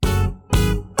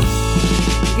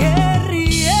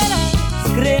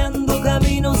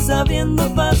abriendo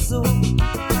paso,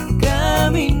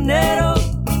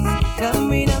 camineros,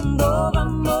 caminando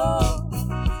vamos.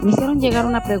 Me hicieron llegar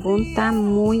una pregunta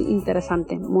muy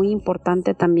interesante, muy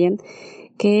importante también,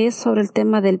 que es sobre el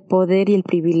tema del poder y el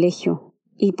privilegio.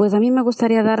 Y pues a mí me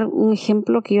gustaría dar un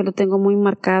ejemplo que yo lo tengo muy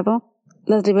marcado,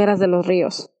 las riberas de los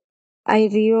ríos. Hay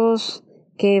ríos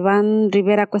que van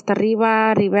ribera cuesta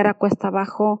arriba, ribera cuesta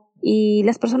abajo, y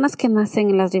las personas que nacen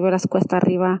en las riberas cuesta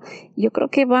arriba, yo creo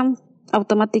que van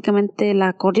automáticamente,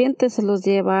 la corriente se los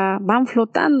lleva, van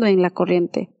flotando en la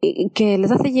corriente, y que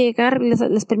les hace llegar,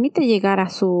 les permite llegar a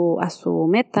su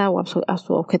meta o a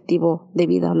su objetivo de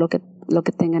vida, o lo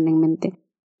que tengan en mente.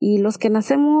 Y los que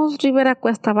nacemos ribera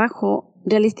cuesta abajo,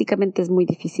 realísticamente es muy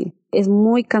difícil, es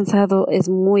muy cansado, es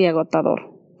muy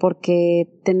agotador, porque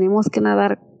tenemos que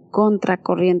nadar contra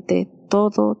corriente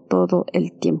todo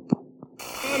el tiempo.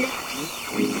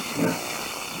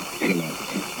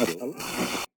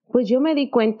 Pues yo me di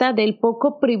cuenta del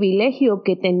poco privilegio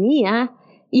que tenía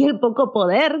y el poco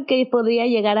poder que podría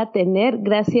llegar a tener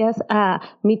gracias a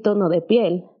mi tono de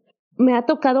piel. Me ha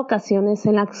tocado ocasiones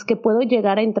en las que puedo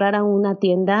llegar a entrar a una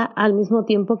tienda al mismo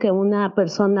tiempo que una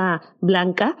persona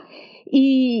blanca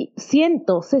y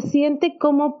se siente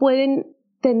cómo pueden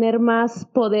tener más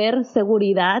poder,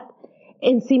 seguridad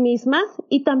en sí mismas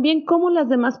y también cómo las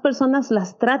demás personas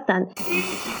las tratan.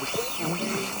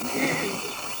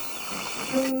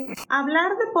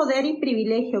 Hablar de poder y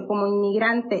privilegio como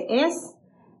inmigrante es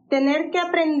tener que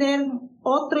aprender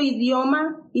otro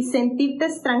idioma y sentirte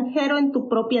extranjero en tu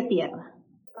propia tierra.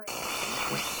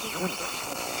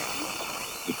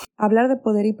 Hablar de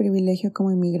poder y privilegio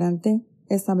como inmigrante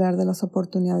es hablar de las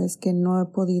oportunidades que no he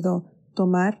podido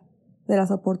tomar, de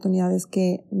las oportunidades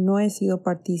que no he sido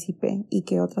partícipe y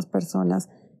que otras personas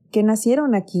que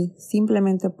nacieron aquí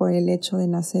simplemente por el hecho de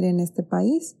nacer en este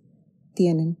país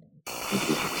tienen.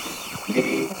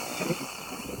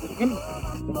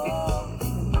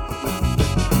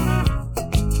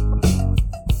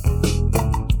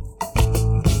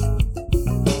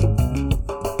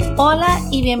 Hola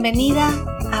y bienvenida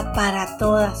a Para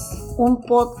Todas, un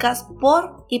podcast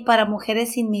por y para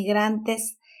mujeres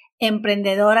inmigrantes,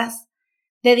 emprendedoras,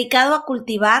 dedicado a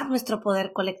cultivar nuestro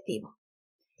poder colectivo.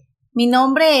 Mi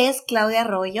nombre es Claudia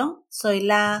Arroyo, soy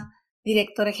la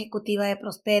directora ejecutiva de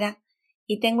Prospera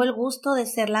y tengo el gusto de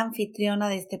ser la anfitriona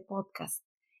de este podcast,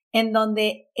 en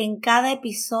donde en cada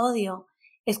episodio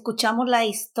escuchamos la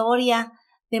historia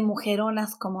de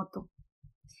mujeronas como tú.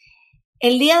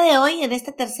 El día de hoy, en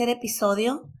este tercer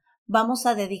episodio, vamos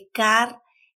a dedicar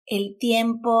el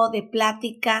tiempo de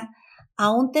plática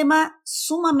a un tema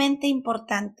sumamente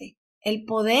importante, el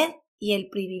poder y el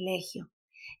privilegio,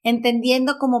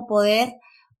 entendiendo como poder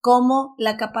como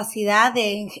la capacidad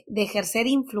de ejercer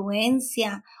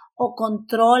influencia o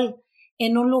control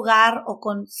en un lugar o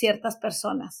con ciertas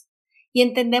personas. Y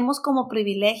entendemos como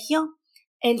privilegio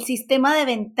el sistema de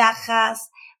ventajas,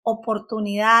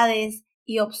 oportunidades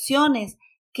y opciones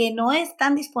que no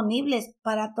están disponibles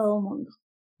para todo el mundo.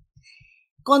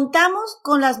 Contamos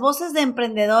con las voces de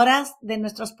emprendedoras de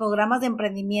nuestros programas de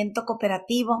emprendimiento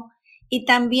cooperativo y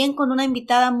también con una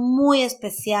invitada muy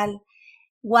especial,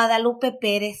 Guadalupe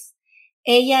Pérez.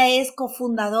 Ella es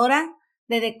cofundadora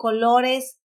de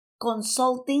Colores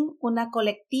Consulting, una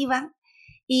colectiva,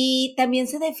 y también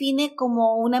se define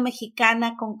como una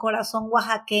mexicana con corazón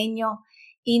oaxaqueño,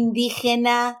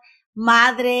 indígena,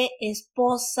 madre,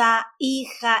 esposa,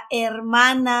 hija,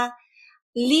 hermana,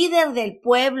 líder del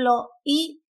pueblo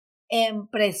y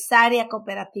empresaria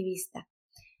cooperativista.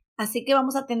 Así que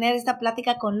vamos a tener esta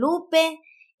plática con Lupe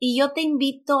y yo te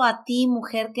invito a ti,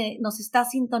 mujer que nos está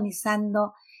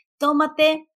sintonizando,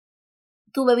 tómate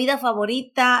tu bebida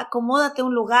favorita, acomódate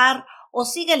un lugar o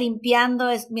sigue limpiando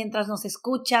mientras nos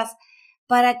escuchas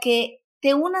para que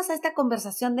te unas a esta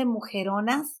conversación de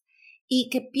mujeronas y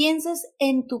que pienses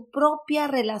en tu propia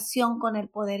relación con el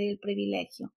poder y el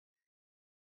privilegio.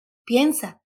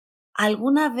 Piensa,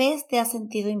 ¿alguna vez te has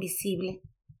sentido invisible?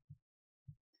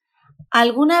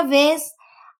 ¿Alguna vez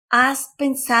has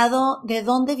pensado de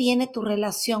dónde viene tu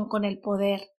relación con el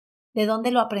poder? ¿De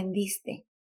dónde lo aprendiste?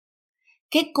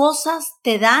 ¿Qué cosas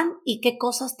te dan y qué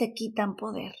cosas te quitan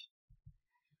poder?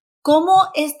 ¿Cómo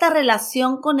esta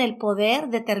relación con el poder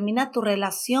determina tu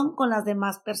relación con las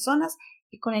demás personas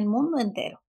y con el mundo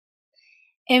entero?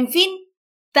 En fin,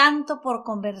 tanto por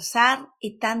conversar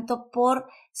y tanto por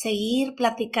seguir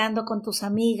platicando con tus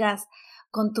amigas,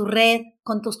 con tu red,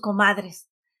 con tus comadres.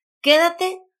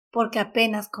 Quédate porque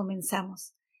apenas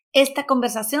comenzamos. Esta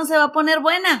conversación se va a poner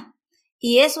buena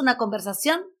y es una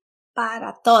conversación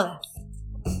para todas.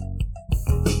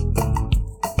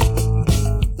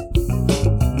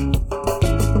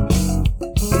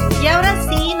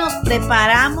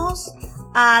 preparamos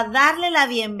a darle la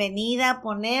bienvenida,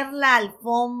 poner la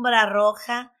alfombra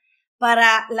roja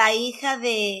para la hija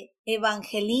de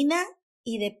Evangelina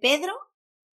y de Pedro,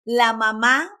 la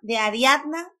mamá de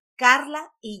Ariadna,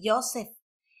 Carla y Joseph.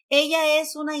 Ella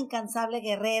es una incansable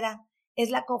guerrera, es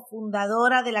la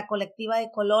cofundadora de la colectiva de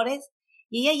colores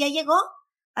y ella ya llegó,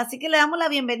 así que le damos la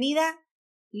bienvenida.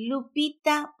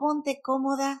 Lupita, ponte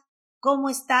cómoda. ¿Cómo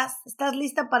estás? ¿Estás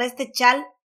lista para este chal?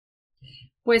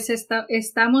 Pues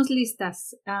estamos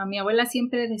listas. Mi abuela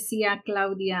siempre decía,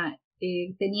 Claudia,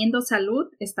 teniendo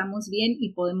salud, estamos bien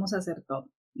y podemos hacer todo.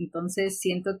 Entonces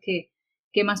siento que,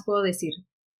 ¿qué más puedo decir?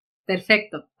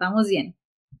 Perfecto, estamos bien.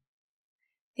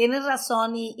 Tienes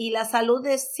razón y la salud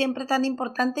es siempre tan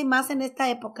importante y más en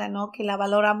esta época, ¿no? Que la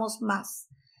valoramos más.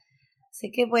 Así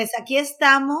que pues aquí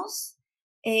estamos.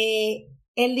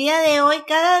 El día de hoy,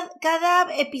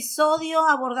 cada episodio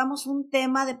abordamos un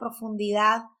tema de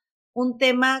profundidad, un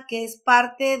tema que es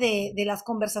parte de las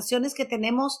conversaciones que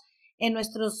tenemos en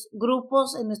nuestros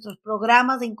grupos, en nuestros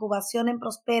programas de incubación en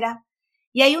Prospera.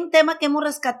 Y hay un tema que hemos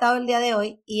rescatado el día de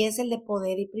hoy y es el de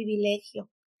poder y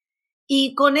privilegio.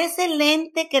 Y con ese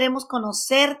lente queremos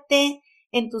conocerte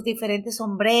en tus diferentes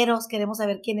sombreros, queremos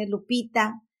saber quién es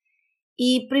Lupita.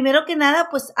 Y primero que nada,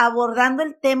 pues abordando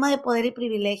el tema de poder y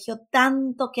privilegio,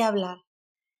 tanto que hablar.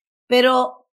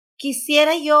 Pero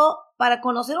quisiera yo, para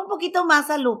conocer un poquito más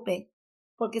a Lupe,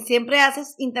 porque siempre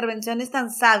haces intervenciones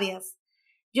tan sabias,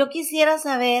 yo quisiera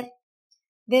saber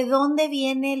de dónde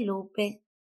viene Lupe,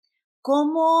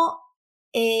 cómo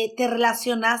te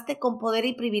relacionaste con poder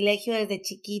y privilegio desde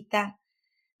chiquita,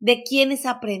 de quiénes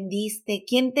aprendiste,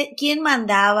 quién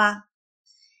mandaba.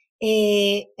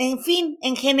 En fin,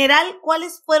 en general,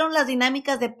 ¿cuáles fueron las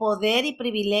dinámicas de poder y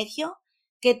privilegio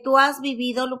que tú has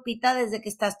vivido, Lupita, desde que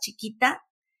estás chiquita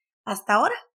hasta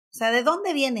ahora? O sea, ¿de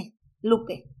dónde viene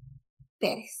Lupe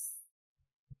Pérez?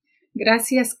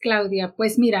 Gracias, Claudia.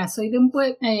 Pues mira,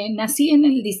 nací en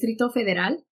el Distrito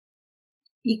Federal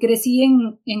y crecí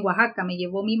en Oaxaca. Me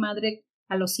llevó mi madre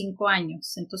a los 5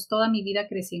 años. Entonces, toda mi vida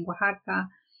crecí en Oaxaca.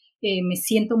 Me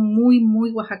siento muy,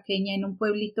 muy oaxaqueña en un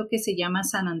pueblito que se llama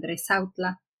San Andrés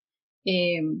Autla.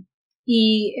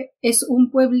 Y es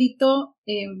un pueblito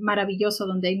maravilloso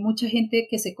donde hay mucha gente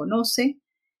que se conoce.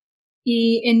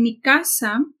 Y en mi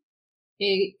casa,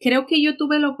 creo que yo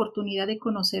tuve la oportunidad de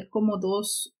conocer como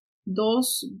dos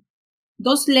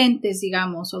lentes,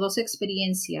 digamos, o dos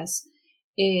experiencias.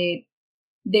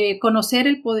 De conocer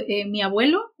mi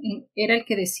abuelo, era el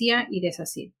que decía y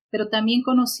deshacía. Pero también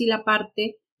conocí la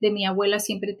parte de mi abuela,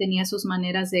 siempre tenía sus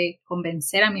maneras de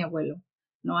convencer a mi abuelo,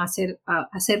 ¿no? A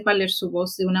hacer valer su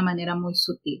voz de una manera muy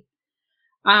sutil.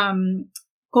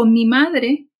 Con mi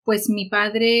madre, pues mi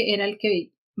padre era el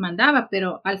que mandaba,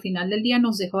 pero al final del día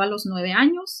nos dejó a los 9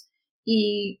 años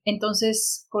y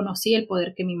entonces conocí el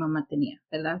poder que mi mamá tenía,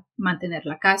 ¿verdad? Mantener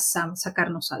la casa,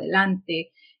 sacarnos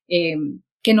adelante,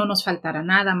 que no nos faltara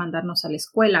nada, mandarnos a la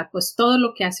escuela, pues todo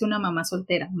lo que hace una mamá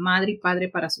soltera, madre y padre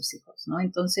para sus hijos, ¿no?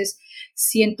 Entonces,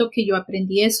 siento que yo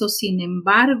aprendí eso. Sin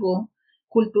embargo,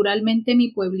 culturalmente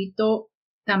mi pueblito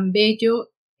tan bello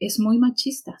es muy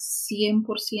machista,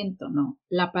 100%, ¿no?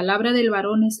 La palabra del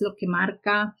varón es lo que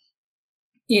marca,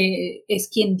 es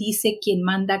quien dice, quien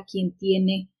manda, quien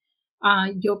tiene.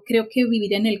 Yo creo que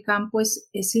vivir en el campo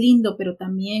es lindo, pero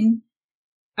también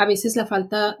a veces la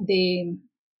falta de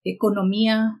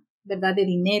economía, ¿verdad? De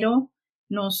dinero,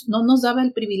 no nos daba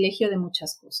el privilegio de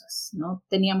muchas cosas, ¿no?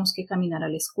 Teníamos que caminar a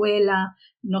la escuela,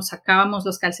 nos sacábamos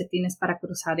los calcetines para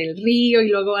cruzar el río y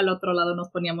luego al otro lado nos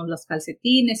poníamos los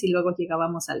calcetines y luego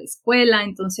llegábamos a la escuela.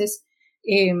 Entonces,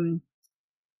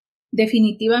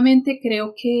 definitivamente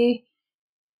creo que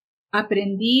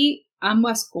aprendí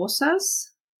ambas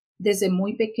cosas desde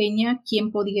muy pequeña,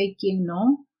 quién podía y quién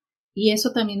no. Y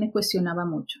eso también me cuestionaba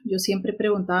mucho. Yo siempre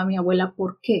preguntaba a mi abuela,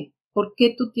 ¿por qué? ¿Por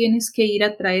qué tú tienes que ir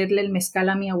a traerle el mezcal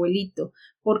a mi abuelito?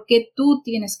 ¿Por qué tú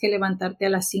tienes que levantarte a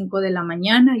las 5 de la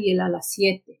mañana y él a las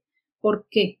 7? ¿Por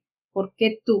qué? ¿Por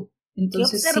qué tú?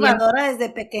 Entonces, qué observadora desde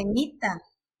pequeñita.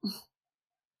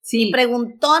 Sí. Y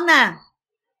preguntona.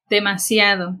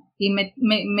 Demasiado. Y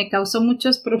me causó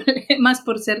muchos problemas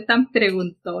por ser tan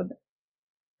preguntona.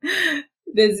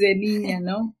 Desde niña,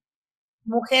 ¿no?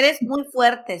 Mujeres muy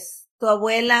fuertes, tu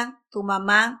abuela, tu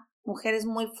mamá, mujeres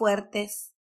muy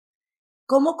fuertes.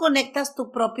 ¿Cómo conectas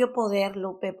tu propio poder,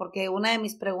 Lupe? Porque una de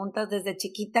mis preguntas desde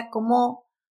chiquita,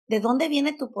 ¿de dónde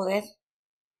viene tu poder?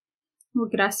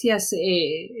 Gracias,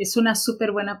 es una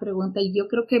súper buena pregunta y yo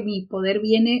creo que mi poder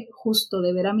viene justo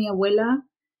de ver a mi abuela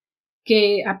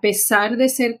que a pesar de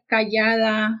ser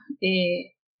callada,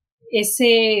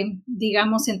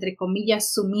 digamos, entre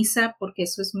comillas, sumisa, porque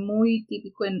eso es muy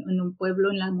típico en un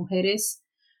pueblo, en las mujeres.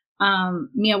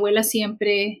 Mi abuela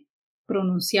siempre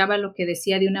pronunciaba lo que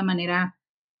decía de una manera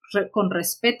con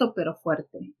respeto, pero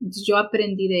fuerte. Entonces, yo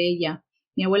aprendí de ella.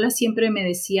 Mi abuela siempre me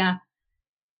decía,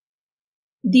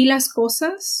 di las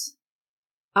cosas,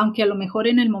 aunque a lo mejor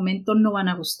en el momento no van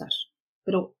a gustar,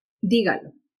 pero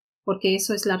dígalo, porque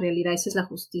eso es la realidad, esa es la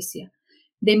justicia.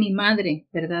 De mi madre,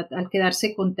 ¿verdad? Al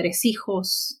quedarse con 3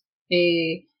 hijos,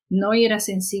 no era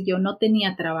sencillo, no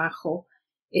tenía trabajo,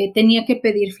 tenía que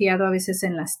pedir fiado a veces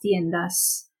en las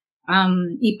tiendas,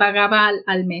 y pagaba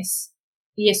al mes.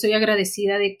 Y estoy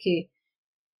agradecida de que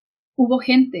hubo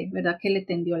gente, ¿verdad?, que le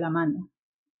tendió la mano,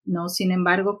 ¿no? Sin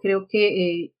embargo, creo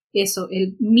que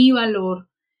mi valor,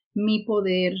 mi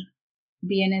poder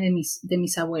viene de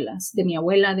mis abuelas, de mi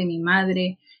abuela, de mi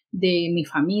madre, de mi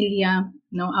familia,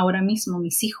 ¿no? Ahora mismo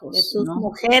mis hijos, de tus ¿no?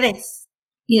 mujeres.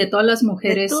 Y de todas las De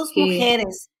mujeres tus que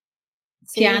mujeres.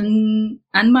 Sí. han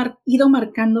ido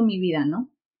marcando mi vida, ¿no?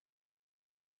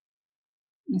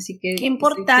 Así que Qué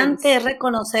importante es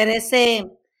reconocer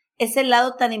ese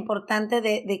lado tan importante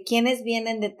de quienes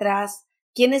vienen detrás,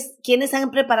 quienes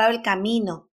han preparado el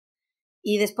camino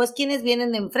y después quienes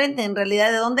vienen de enfrente, en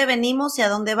realidad de dónde venimos y a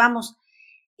dónde vamos.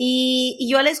 Y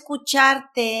yo al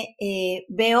escucharte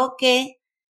veo que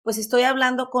pues estoy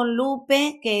hablando con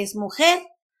Lupe, que es mujer,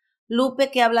 Lupe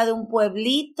que habla de un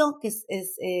pueblito que es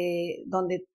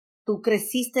donde tú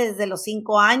creciste desde los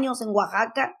 5 años en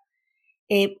Oaxaca,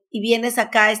 y vienes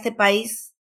acá a este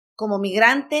país como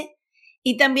migrante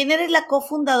y también eres la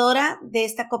cofundadora de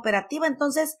esta cooperativa.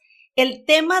 Entonces, el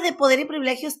tema de poder y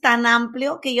privilegio es tan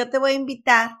amplio que yo te voy a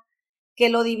invitar que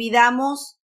lo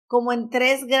dividamos como en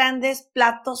 3 grandes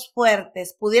platos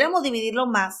fuertes. Pudiéramos dividirlo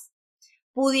más,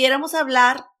 pudiéramos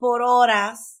hablar por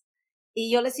horas y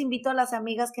yo les invito a las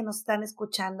amigas que nos están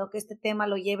escuchando que este tema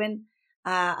lo lleven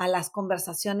a las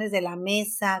conversaciones de la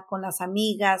mesa, con las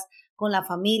amigas, con la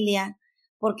familia,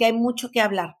 porque hay mucho que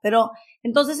hablar. Pero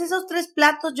entonces esos 3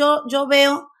 platos yo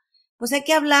veo, pues hay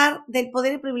que hablar del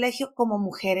poder y privilegio como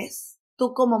mujeres,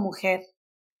 tú como mujer,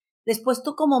 después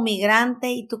tú como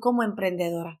migrante y tú como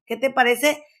emprendedora. ¿Qué te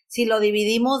parece si lo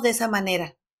dividimos de esa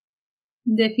manera?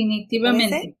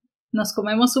 Definitivamente. Nos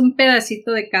comemos un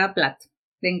pedacito de cada plato.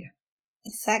 Venga.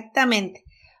 Exactamente.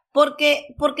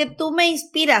 Porque tú me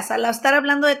inspiras al estar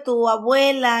hablando de tu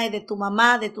abuela y de tu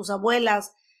mamá, de tus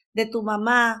abuelas, de tu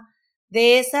mamá,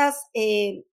 de esas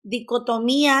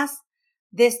dicotomías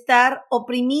de estar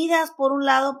oprimidas por un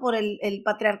lado por el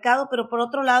patriarcado, pero por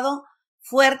otro lado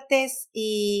fuertes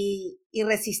y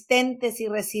resistentes y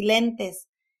resilientes.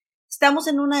 Estamos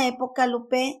en una época,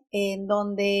 Lupe, en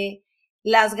donde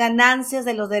las ganancias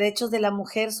de los derechos de la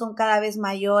mujer son cada vez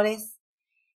mayores.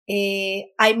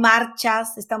 Hay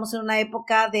marchas, estamos en una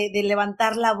época de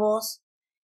levantar la voz,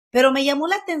 pero me llamó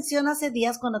la atención hace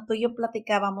días cuando tú y yo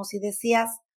platicábamos y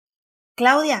decías,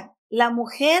 Claudia, la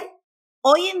mujer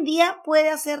hoy en día puede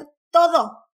hacer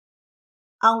todo,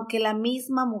 aunque la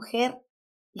misma mujer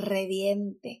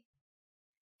reviente.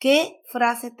 ¡Qué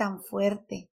frase tan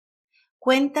fuerte!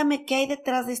 Cuéntame qué hay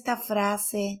detrás de esta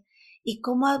frase y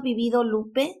cómo has vivido,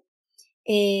 Lupe,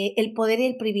 el poder y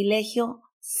el privilegio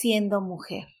siendo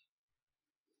mujer.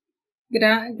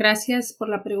 Gracias por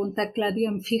la pregunta, Claudia.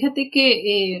 Fíjate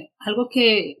que algo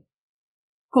que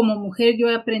como mujer yo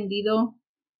he aprendido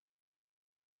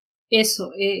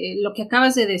eso, lo que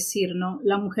acabas de decir, ¿no?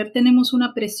 La mujer tenemos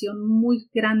una presión muy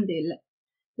grande.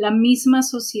 La misma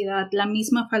sociedad, la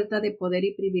misma falta de poder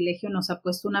y privilegio nos ha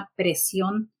puesto una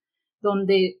presión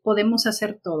donde podemos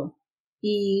hacer todo.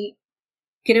 Y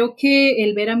creo que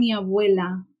el ver a mi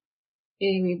abuela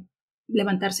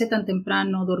levantarse tan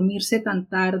temprano, dormirse tan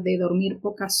tarde, dormir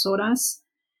pocas horas,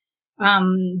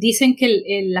 dicen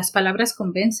que las palabras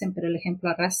convencen, pero el ejemplo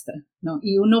arrastra, ¿no?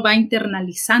 Y uno va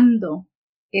internalizando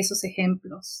esos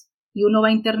ejemplos y uno va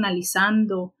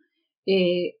internalizando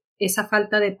esa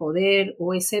falta de poder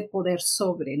o ese poder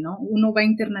sobre, ¿no? Uno va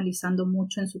internalizando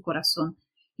mucho en su corazón.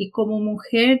 Y como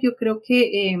mujer yo creo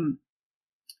que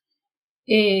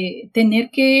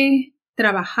tener que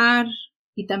trabajar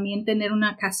y también tener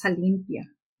una casa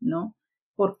limpia, ¿no?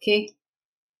 ¿Por qué?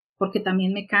 Porque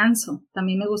también me canso,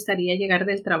 también me gustaría llegar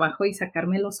del trabajo y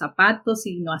sacarme los zapatos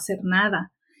y no hacer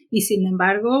nada. Y sin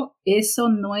embargo, eso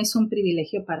no es un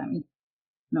privilegio para mí,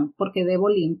 ¿no? Porque debo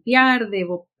limpiar,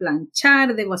 debo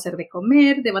planchar, debo hacer de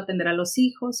comer, debo atender a los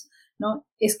hijos, ¿no?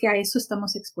 Es que a eso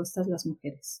estamos expuestas las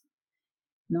mujeres,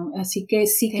 ¿no? Así que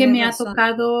sí que me ha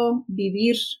tocado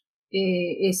vivir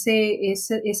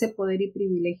ese poder y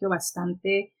privilegio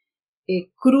bastante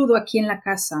crudo aquí en la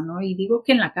casa, ¿no? Y digo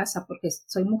que en la casa porque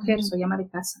soy mujer, soy ama de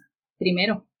casa,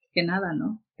 primero. que nada,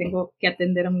 ¿no? Tengo que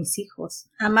atender a mis hijos.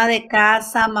 Ama de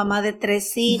casa, mamá de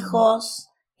 3 hijos.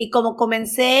 Y como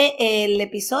comencé el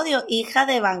episodio, hija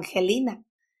de Evangelina.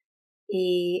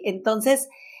 Y entonces,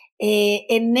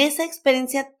 en esa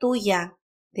experiencia tuya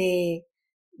de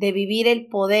vivir el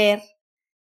poder,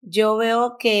 yo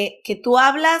veo que tú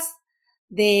hablas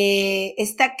de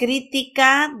esta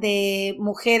crítica de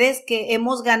mujeres que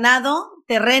hemos ganado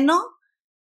terreno,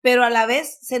 pero a la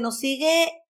vez se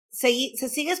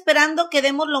sigue esperando que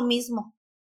demos lo mismo.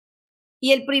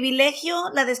 Y el privilegio,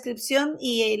 la descripción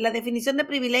y la definición de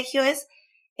privilegio es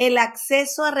el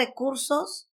acceso a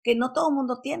recursos que no todo el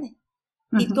mundo tiene.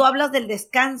 Y tú hablas del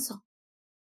descanso.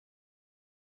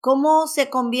 ¿Cómo se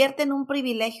convierte en un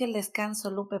privilegio el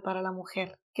descanso, Lupe, para la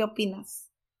mujer? ¿Qué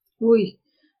opinas? Uy,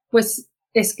 pues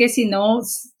es que si no,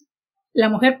 la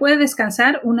mujer puede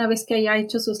descansar una vez que haya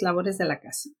hecho sus labores de la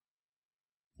casa.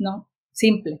 ¿No?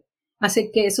 Simple.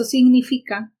 Así que eso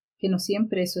significa que no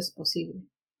siempre eso es posible.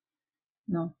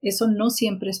 No, eso no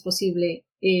siempre es posible.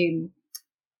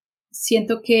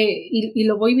 Siento que, y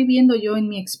lo voy viviendo yo en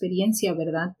mi experiencia,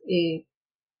 ¿verdad?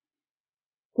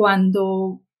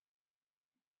 Cuando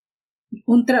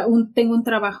tengo un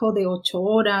trabajo de 8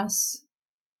 horas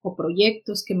o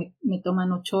proyectos que me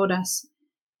toman 8 horas,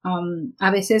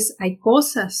 a veces hay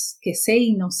cosas que sé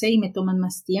y no sé y me toman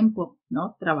más tiempo,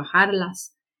 ¿no?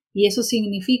 Trabajarlas. Y eso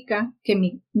significa que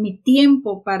mi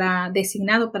tiempo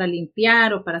designado para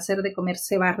limpiar o para hacer de comer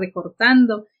se va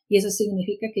recortando y eso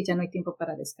significa que ya no hay tiempo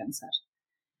para descansar.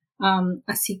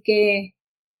 Así que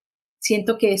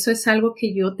siento que eso es algo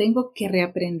que yo tengo que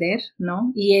reaprender,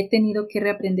 ¿no? Y he tenido que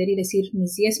reaprender y decir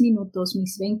mis 10 minutos,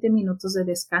 mis 20 minutos de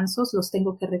descansos los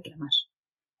tengo que reclamar.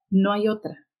 No hay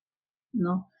otra,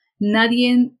 ¿no?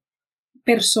 Nadie,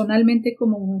 personalmente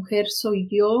como mujer, soy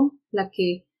yo la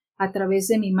que a través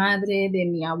de mi madre, de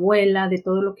mi abuela, de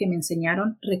todo lo que me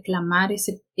enseñaron, reclamar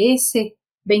ese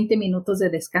 20 minutos de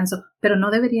descanso, pero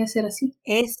no debería ser así.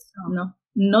 Eso.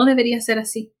 No debería ser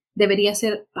así. Debería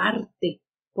ser parte,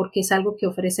 porque es algo que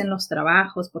ofrecen los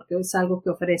trabajos, porque es algo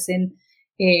que ofrecen,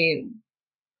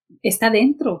 está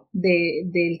dentro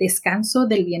del descanso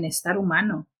del bienestar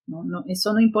humano. No,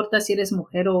 eso no importa si eres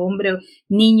mujer o hombre,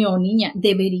 niño o niña,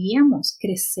 deberíamos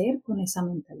crecer con esa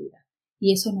mentalidad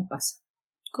y eso no pasa.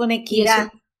 Con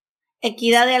equidad,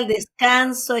 equidad al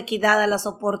descanso, equidad a las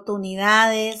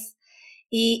oportunidades.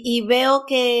 Y veo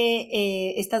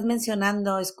que estás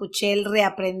mencionando, escuché el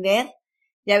reaprender.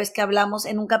 Ya ves que hablamos,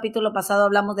 en un capítulo pasado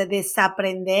hablamos de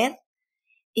desaprender.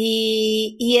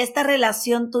 Y esta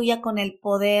relación tuya con el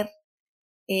poder,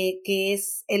 que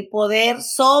es el poder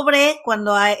sobre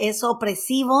cuando es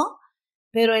opresivo,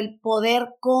 pero el poder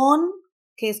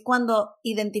que es cuando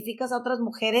identificas a otras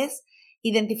mujeres,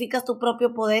 identificas tu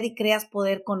propio poder y creas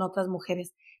poder con otras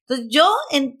mujeres. Entonces yo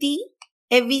en ti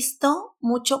he visto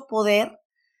mucho poder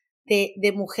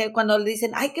de mujer, cuando le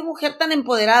dicen, ay, qué mujer tan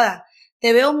empoderada,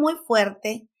 te veo muy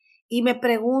fuerte y me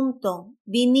pregunto,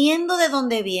 viniendo de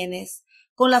donde vienes,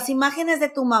 con las imágenes de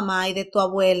tu mamá y de tu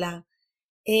abuela,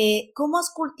 ¿cómo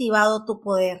has cultivado tu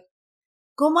poder?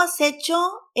 ¿Cómo has hecho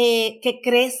que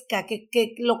crezca,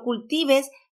 que lo cultives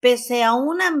pese a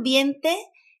un ambiente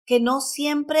que no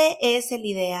siempre es el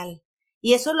ideal?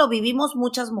 Y eso lo vivimos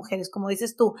muchas mujeres, como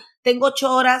dices tú, tengo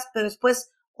 8 horas, pero después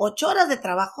 8 horas de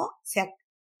trabajo,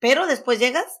 pero después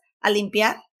llegas a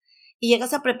limpiar y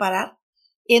llegas a preparar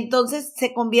y entonces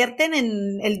se convierten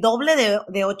en el doble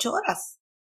de 8 horas.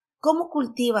 ¿Cómo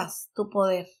cultivas tu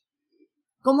poder?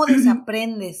 ¿Cómo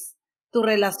desaprendes tu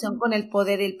relación con el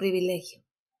poder y el privilegio?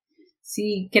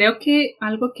 Sí, creo que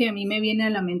algo que a mí me viene a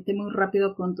la mente muy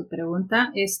rápido con tu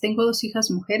pregunta es, tengo 2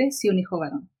 hijas mujeres y un hijo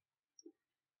varón.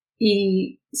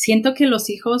 Y siento que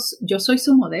los hijos, yo soy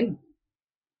su modelo.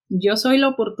 Yo soy la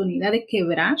oportunidad de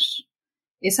quebrar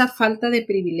esa falta de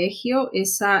privilegio,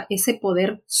 ese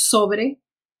poder sobre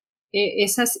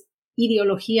esas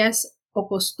ideologías o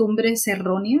costumbres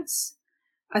erróneas.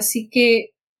 Así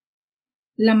que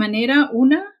la manera,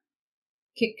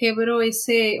 que quebro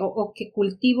o que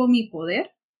cultivo mi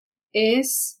poder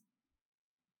es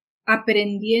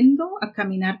aprendiendo a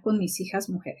caminar con mis hijas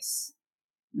mujeres,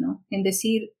 ¿no? En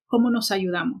decir, ¿cómo nos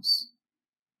ayudamos?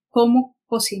 ¿Cómo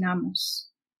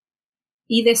cocinamos?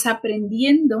 Y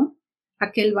desaprendiendo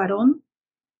a que el varón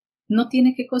no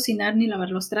tiene que cocinar ni lavar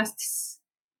los trastes,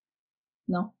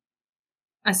 ¿no?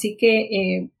 Así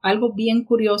que algo bien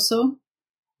curioso,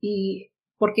 y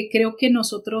porque creo que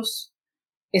nosotros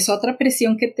es otra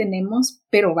presión que tenemos,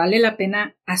 pero vale la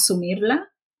pena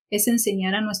asumirla, es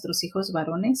enseñar a nuestros hijos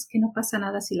varones que no pasa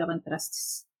nada si lavan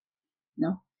trastes,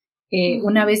 ¿no?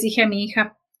 Una vez dije a mi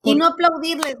hija... Y no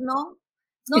aplaudirles, ¿no?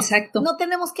 Exacto. No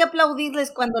tenemos que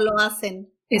aplaudirles cuando lo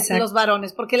hacen. Exacto. los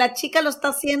varones, porque la chica lo está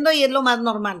haciendo y es lo más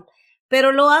normal,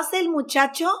 pero lo hace el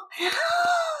muchacho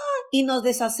y nos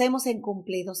deshacemos en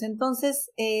cumplidos.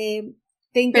 Entonces,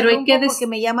 te interrumpo porque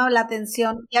me llama la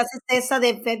atención y haces esa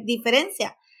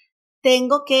diferencia.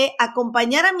 Tengo que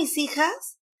acompañar a mis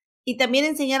hijas y también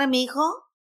enseñar a mi hijo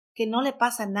que no le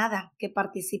pasa nada que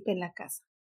participe en la casa.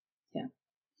 Yeah.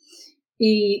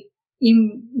 Y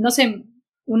no sé,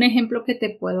 un ejemplo que te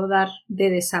puedo dar de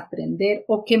desaprender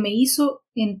o que me hizo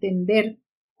entender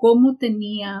cómo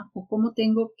tenía o cómo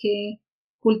tengo que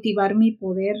cultivar mi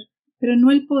poder, pero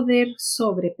no el poder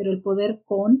sobre, pero el poder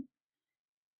con,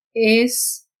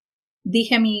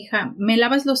 dije a mi hija, me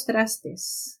lavas los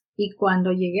trastes. Y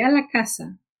cuando llegué a la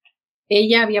casa,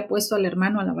 ella había puesto al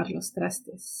hermano a lavar los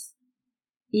trastes.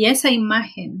 Y esa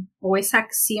imagen o esa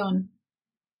acción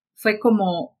fue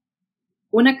como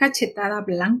una cachetada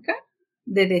blanca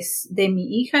de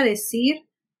mi hija decir,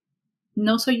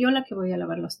 no soy yo la que voy a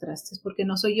lavar los trastes, porque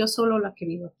no soy yo solo la que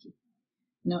vivo aquí,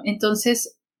 ¿no?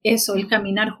 Entonces, eso, el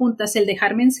caminar juntas, el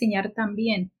dejarme enseñar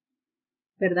también,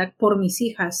 ¿verdad? Por mis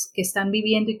hijas que están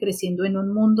viviendo y creciendo en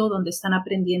un mundo donde están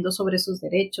aprendiendo sobre sus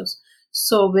derechos,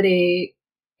 sobre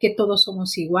que todos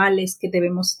somos iguales, que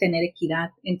debemos tener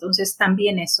equidad. Entonces,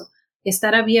 también eso,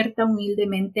 estar abierta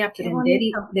humildemente a aprender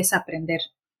y desaprender,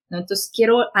 ¿no? Entonces,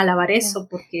 quiero alabar eso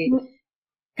porque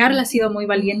Carla ha sido muy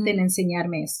valiente en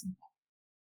enseñarme eso.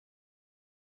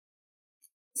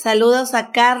 Saludos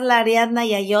a Carla, Ariadna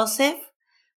y a Joseph,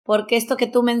 porque esto que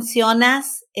tú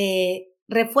mencionas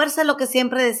refuerza lo que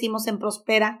siempre decimos en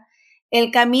Prospera.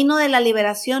 El camino de la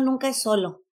liberación nunca es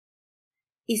solo.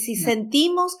 Y si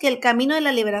sentimos que el camino de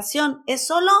la liberación es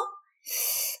solo,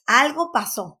 algo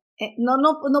pasó.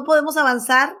 No podemos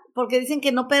avanzar porque dicen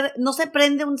que no se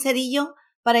prende un cerillo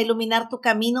para iluminar tu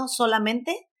camino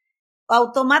solamente.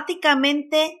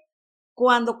 Automáticamente,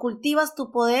 cuando cultivas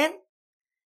tu poder,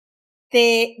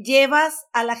 te llevas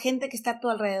a la gente que está a tu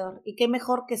alrededor y qué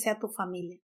mejor que sea tu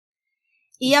familia.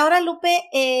 Y ahora, Lupe,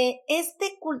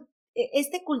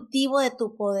 este cultivo de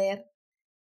tu poder,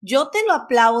 yo te lo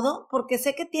aplaudo porque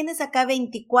sé que tienes acá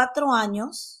 24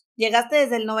 años, llegaste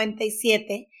desde el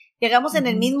 97, llegamos en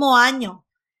el mismo año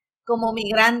como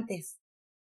migrantes.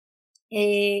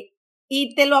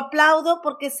 Y te lo aplaudo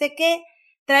porque sé que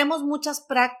traemos muchas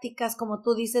prácticas, como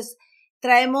tú dices,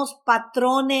 traemos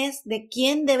patrones de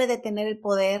quién debe de tener el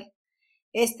poder.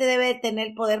 Este debe de tener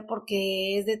el poder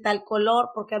porque es de tal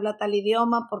color, porque habla tal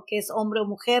idioma, porque es hombre o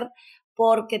mujer,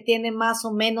 porque tiene más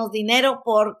o menos dinero,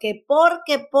 porque.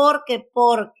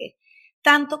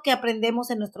 Tanto que aprendemos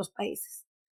en nuestros países.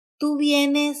 Tú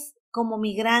vienes como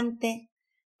migrante,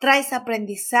 traes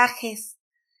aprendizajes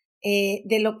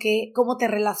de cómo te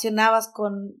relacionabas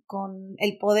con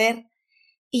el poder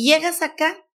y llegas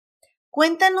acá.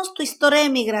 Cuéntanos tu historia de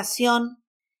migración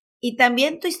y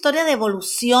también tu historia de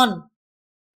evolución,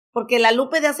 porque la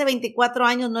Lupe de hace 24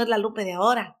 años no es la Lupe de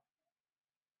ahora.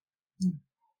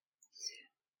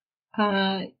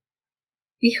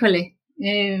 Híjole,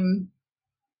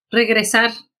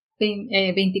 regresar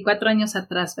 24 años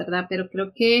atrás, ¿verdad? Pero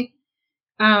creo que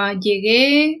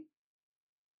llegué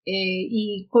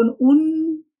y con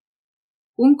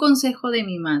un consejo de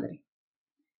mi madre.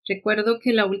 Recuerdo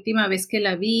que la última vez que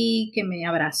la vi, que me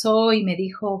abrazó y me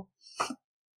dijo,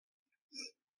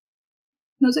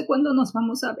 no sé cuándo nos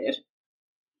vamos a ver.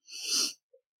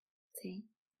 Sí.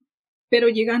 Pero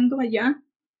llegando allá,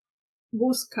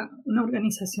 busca una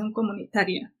organización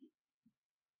comunitaria.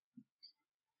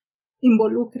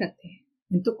 Involúcrate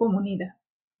en tu comunidad.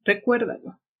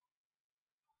 Recuérdalo.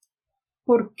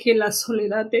 Porque la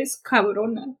soledad es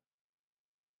cabrona.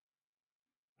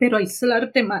 Pero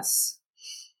aislarte más.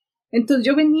 Entonces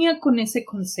yo venía con ese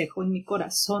consejo en mi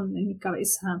corazón, en mi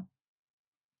cabeza.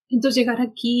 Entonces llegar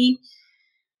aquí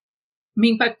me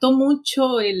impactó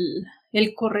mucho el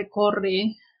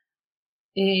corre,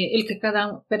 el que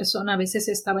cada persona a veces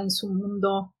estaba en su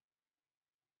mundo.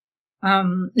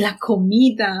 La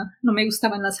comida, no me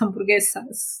gustaban las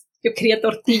hamburguesas. Yo quería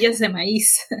tortillas de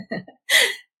maíz.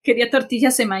 Quería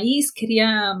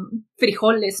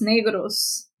frijoles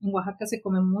negros. En Oaxaca se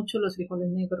comen mucho los frijoles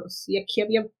negros y aquí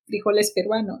había frijoles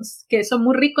peruanos, que son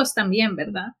muy ricos también,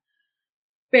 ¿verdad?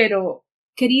 Pero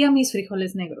quería mis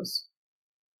frijoles negros.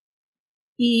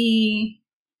 Y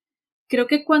creo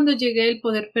que cuando llegué el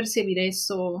poder percibir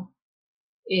eso,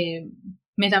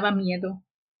 me daba miedo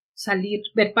salir,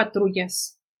 ver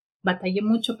patrullas. Batallé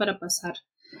mucho para pasar.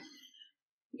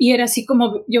 Y era así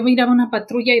como, yo miraba una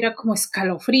patrulla, era como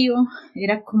escalofrío,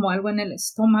 era como algo en el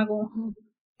estómago,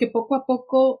 que poco a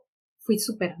poco fui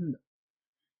superando.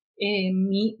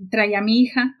 Traía a mi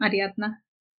hija, Ariadna,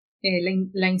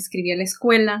 la inscribí a la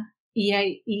escuela, Y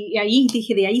ahí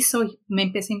dije, de ahí soy. Me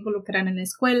empecé a involucrar en la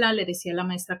escuela, le decía a la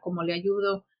maestra cómo le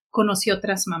ayudo, conocí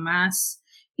otras mamás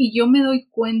y yo me doy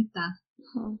cuenta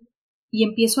y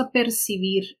empiezo a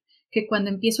percibir que cuando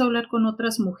empiezo a hablar con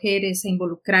otras mujeres, a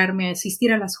involucrarme, a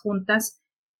asistir a las juntas,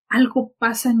 algo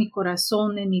pasa en mi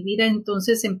corazón, en mi vida,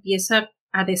 entonces empieza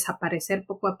a desaparecer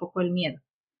poco a poco el miedo.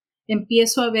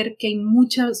 Empiezo a ver que hay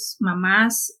muchas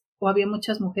mamás o había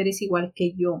muchas mujeres igual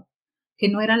que yo, que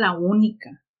no era la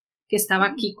única que estaba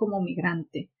aquí como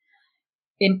migrante.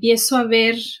 Empiezo a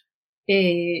ver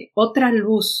otra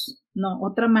luz, ¿no?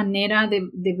 Otra manera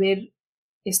de ver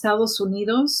Estados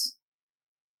Unidos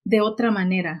de otra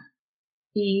manera.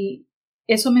 Y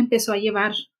eso me empezó a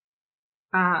llevar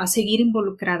a seguir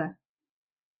involucrada,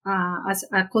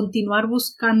 a continuar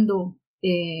buscando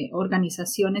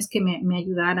organizaciones que me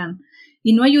ayudaran.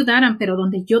 Y no ayudaran, pero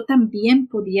donde yo también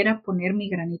pudiera poner mi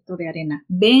granito de arena.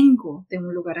 Vengo de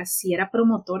un lugar así, era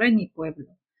promotora en mi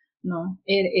pueblo, ¿no?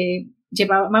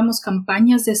 Llevábamos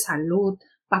campañas de salud,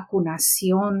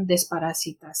 vacunación,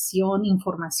 desparasitación,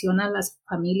 información a las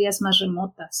familias más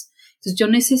remotas. Entonces yo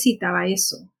necesitaba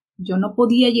eso. Yo no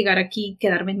podía llegar aquí y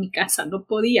quedarme en mi casa, no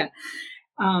podía.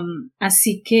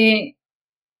 Así que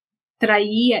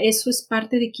traía, eso es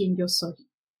parte de quien yo soy.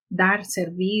 Dar,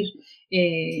 servir,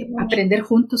 aprender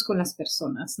juntos con las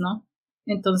personas, ¿no?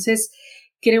 Entonces,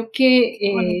 creo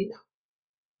que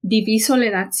viví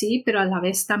soledad, sí, pero a la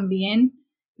vez también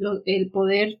el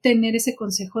poder tener ese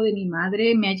consejo de mi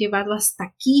madre me ha llevado hasta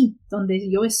aquí,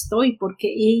 donde yo estoy, porque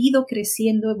he ido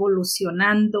creciendo,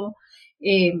 evolucionando,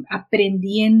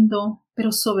 aprendiendo,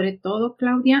 pero sobre todo,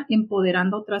 Claudia,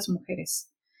 empoderando a otras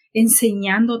mujeres,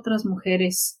 enseñando a otras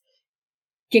mujeres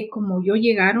que como yo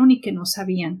llegaron y que no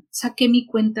sabían. Saqué mi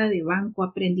cuenta de banco,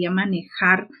 aprendí a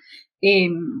manejar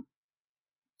el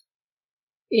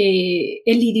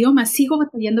idioma, sigo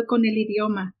batallando con el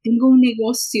idioma, tengo un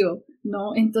negocio,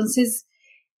 ¿no? Entonces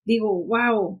digo,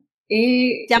 wow.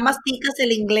 ¿Ya masticas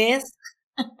el inglés?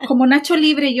 Como Nacho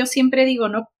Libre, yo siempre digo,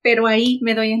 ¿no? Pero ahí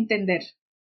me doy a entender.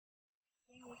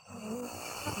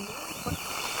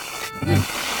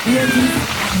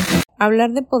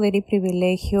 Hablar de poder y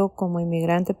privilegio como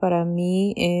inmigrante para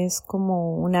mí es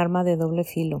como un arma de doble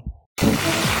filo.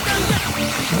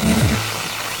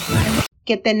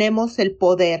 Que tenemos el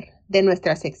poder de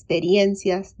nuestras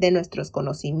experiencias, de nuestros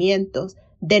conocimientos,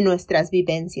 de nuestras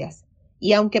vivencias.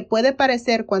 Y aunque puede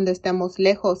parecer cuando estamos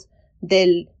lejos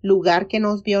del lugar que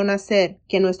nos vio nacer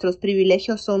que nuestros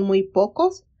privilegios son muy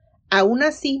pocos, aún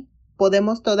así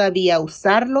podemos todavía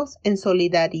usarlos en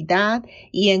solidaridad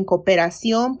y en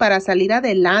cooperación para salir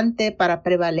adelante, para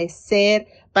prevalecer,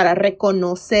 para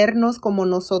reconocernos como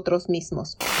nosotros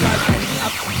mismos.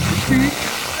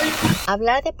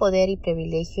 Hablar de poder y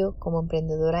privilegio como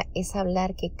emprendedora es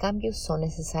hablar que cambios son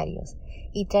necesarios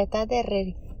y tratar de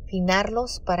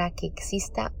refinarlos para que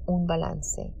exista un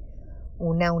balance,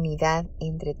 una unidad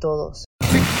entre todos.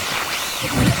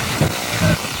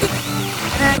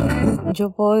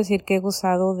 Yo puedo decir que he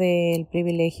gozado del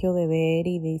privilegio de ver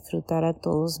y de disfrutar a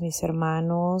todos mis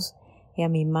hermanos y a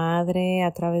mi madre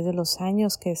a través de los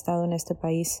años que he estado en este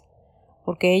país,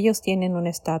 porque ellos tienen un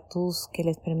estatus que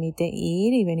les permite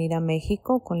ir y venir a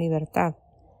México con libertad.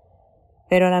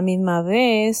 Pero a la misma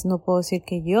vez no puedo decir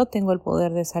que yo tengo el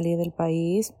poder de salir del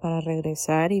país para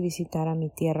regresar y visitar a mi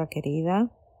tierra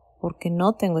querida, porque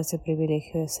no tengo ese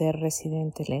privilegio de ser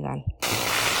residente legal.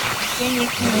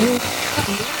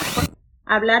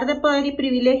 Hablar de poder y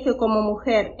privilegio como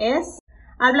mujer es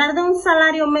hablar de un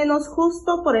salario menos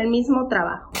justo por el mismo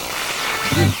trabajo.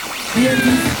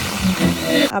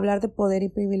 Hablar de poder y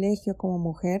privilegio como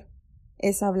mujer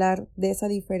es hablar de esa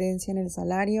diferencia en el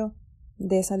salario,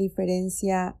 de esa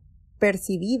diferencia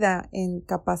percibida en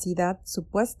capacidad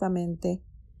supuestamente,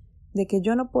 de que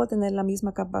yo no puedo tener la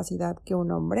misma capacidad que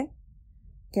un hombre,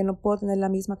 que no puedo tener la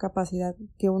misma capacidad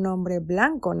que un hombre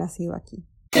blanco nacido aquí.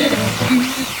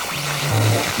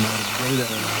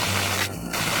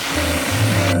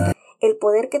 El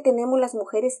poder que tenemos las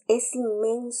mujeres es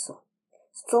inmenso.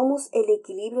 Somos el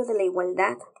equilibrio de la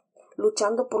igualdad,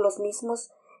 luchando por los mismos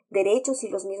derechos y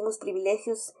los mismos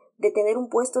privilegios de tener un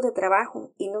puesto de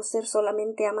trabajo y no ser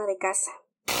solamente ama de casa.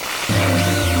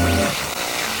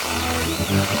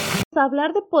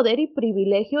 Hablar de poder y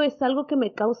privilegio es algo que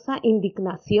me causa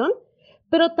indignación,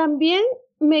 pero también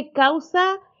me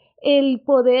causa el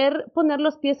poder poner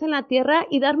los pies en la tierra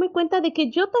y darme cuenta de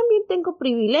que yo también tengo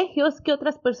privilegios que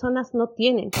otras personas no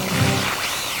tienen.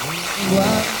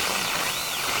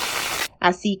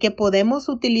 Así que podemos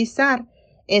utilizar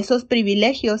esos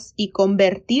privilegios y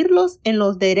convertirlos en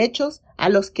los derechos a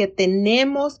los que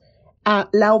tenemos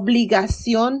la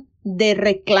obligación de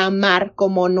reclamar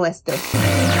como nuestro.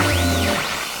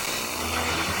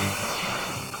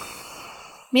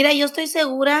 Mira, yo estoy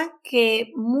segura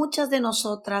que muchas de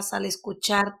nosotras al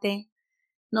escucharte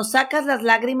nos sacas las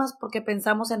lágrimas porque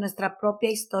pensamos en nuestra propia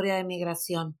historia de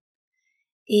migración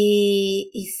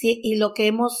y lo que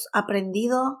hemos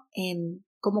aprendido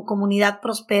como comunidad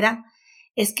Prospera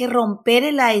es que romper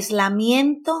el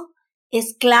aislamiento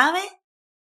es clave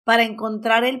para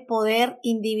encontrar el poder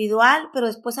individual, pero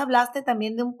después hablaste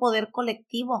también de un poder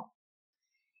colectivo.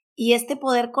 Y este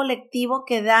poder colectivo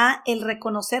que da el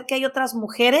reconocer que hay otras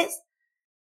mujeres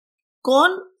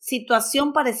con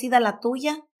situación parecida a la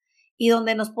tuya y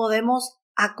donde nos podemos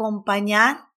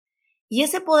acompañar. Y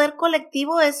ese poder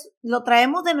colectivo lo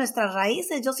traemos de nuestras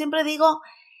raíces. Yo siempre digo,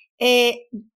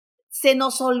 se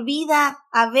nos olvida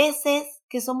a veces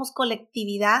que somos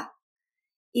colectividad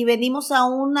y venimos a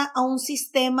un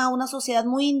sistema, a una sociedad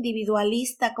muy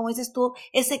individualista, como dices tú,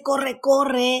 ese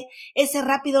corre, ese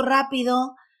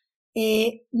rápido.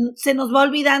 Se nos va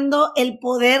olvidando el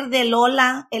poder del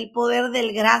hola, el poder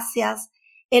del gracias,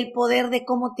 el poder de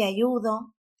cómo te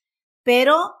ayudo,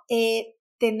 pero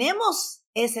tenemos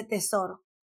ese tesoro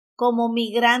como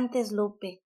migrantes,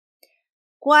 Lupe.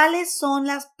 ¿Cuáles son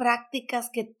las prácticas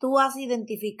que tú has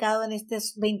identificado en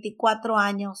estos 24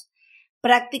 años?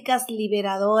 Prácticas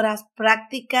liberadoras,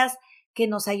 prácticas que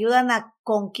nos ayudan a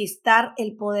conquistar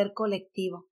el poder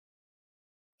colectivo.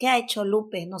 ¿Qué ha hecho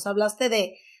Lupe? Nos hablaste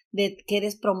de que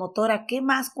eres promotora. ¿Qué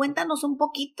más? Cuéntanos un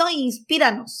poquito e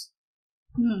inspíranos.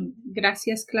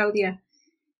 Gracias, Claudia.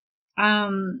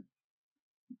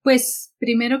 Pues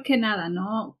primero que nada,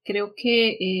 ¿no? Creo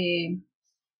que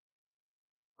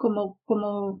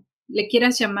como le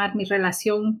quieras llamar, mi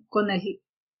relación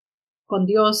con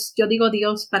Dios, yo digo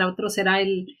Dios, para otros será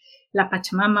la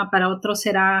Pachamama, para otros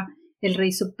será el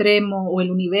Rey Supremo o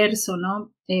el universo,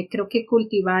 ¿no? Creo que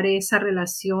cultivar esa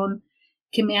relación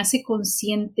que me hace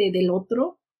consciente del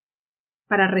otro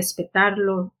para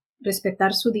respetarlo,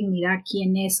 respetar su dignidad,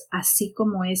 quién es, así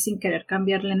como es, sin querer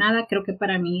cambiarle nada. Creo que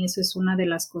para mí eso es una de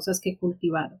las cosas que he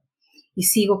cultivado y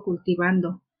sigo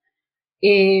cultivando.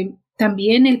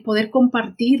 También el poder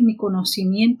compartir mi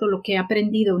conocimiento, lo que he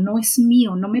aprendido, no es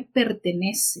mío, no me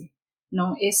pertenece,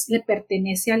 no le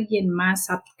pertenece a alguien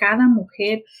más, a cada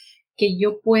mujer que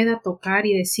yo pueda tocar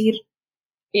y decir,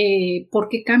 ¿por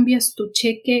qué cambias tu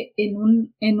cheque en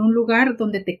un lugar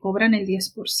donde te cobran el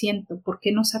 10%? ¿Por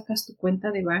qué no sacas tu cuenta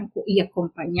de banco y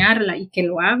acompañarla y que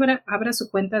lo abra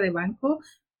su cuenta de banco?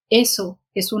 Eso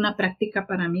es una práctica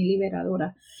para mí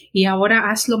liberadora. Y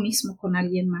ahora haz lo mismo con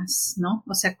alguien más, ¿no?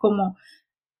 O sea, como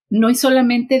no es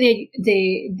solamente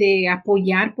de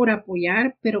apoyar por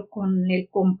apoyar, pero con el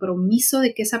compromiso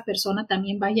de que esa persona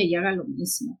también vaya y haga lo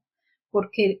mismo.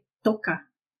 Porque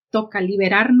toca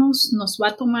liberarnos, nos va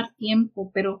a tomar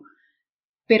tiempo,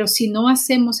 pero si no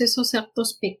hacemos esos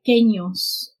actos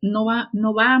pequeños, no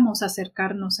vamos a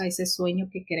acercarnos a ese sueño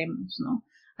que queremos, ¿no?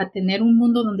 A tener un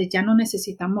mundo donde ya no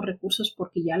necesitamos recursos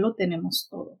porque ya lo tenemos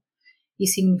todo. Y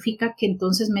significa que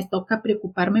entonces me toca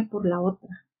preocuparme por la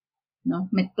otra, ¿no?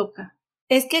 Me toca.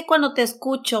 Es que cuando te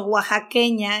escucho,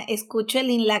 oaxaqueña, escucho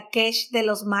el Inlakesh de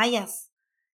los mayas,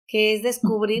 que es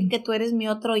descubrir que tú eres mi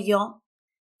otro yo.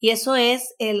 Y eso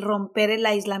es el romper el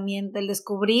aislamiento, el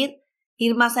descubrir,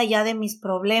 ir más allá de mis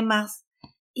problemas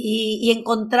y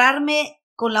encontrarme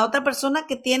con la otra persona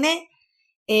que tiene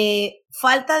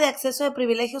falta de acceso de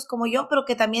privilegios como yo, pero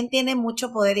que también tiene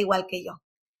mucho poder igual que yo.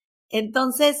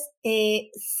 Entonces,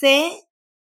 sé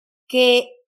que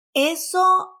eso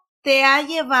te ha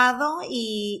llevado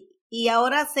y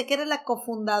ahora sé que eres la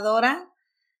cofundadora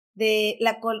de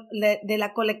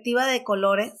la colectiva de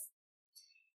colores.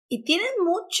 Y tienen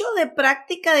mucho de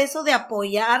práctica de eso de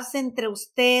apoyarse entre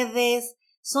ustedes.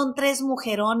 Son 3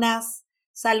 mujeronas.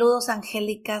 Saludos,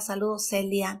 Angélica. Saludos,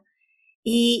 Celia.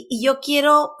 Y yo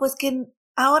quiero, pues, que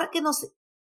ahora que nos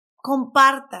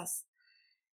compartas,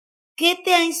 ¿qué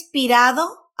te ha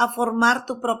inspirado a formar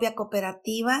tu propia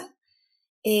cooperativa?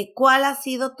 ¿Cuál ha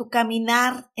sido tu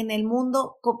caminar en el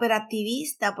mundo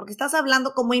cooperativista? Porque estás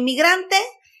hablando como inmigrante,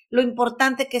 lo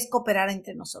importante que es cooperar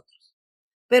entre nosotros.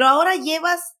 Pero ahora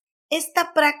llevas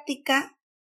esta práctica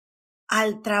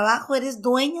al trabajo, eres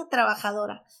dueña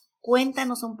trabajadora.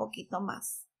 Cuéntanos un poquito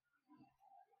más.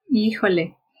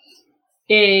 Híjole,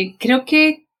 creo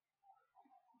que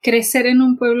crecer en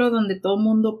un pueblo donde todo el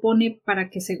mundo pone para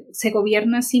que se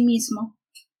gobierna a sí mismo,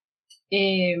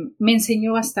 me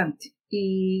enseñó bastante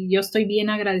y yo estoy bien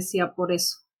agradecida por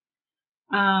eso.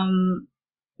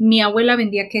 Mi abuela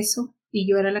vendía queso y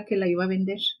yo era la que la iba a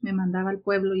vender, me mandaba al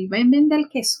pueblo y ven, vende el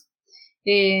queso.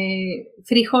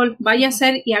 Frijol, vaya a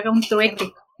hacer y haga un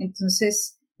trueque.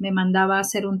 Entonces me mandaba a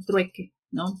hacer un trueque,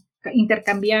 ¿no?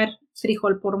 Intercambiar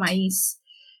frijol por maíz.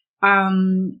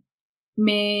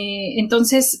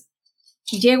 Entonces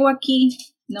llego aquí,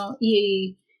 ¿no?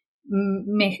 Y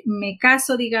me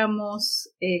caso, digamos,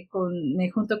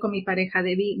 me junto con mi pareja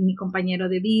mi compañero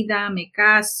de vida, me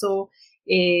caso,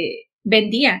 él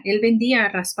vendía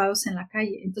raspados en la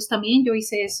calle. Entonces también yo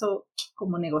hice eso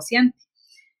como negociante.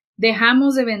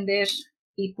 Dejamos de vender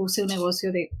y puse un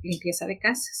negocio de limpieza de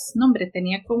casas. No, hombre,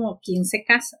 tenía como 15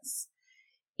 casas.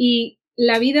 Y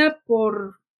la vida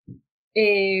por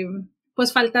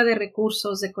pues falta de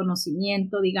recursos, de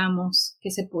conocimiento, digamos,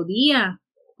 que se podía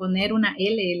poner una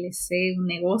LLC, un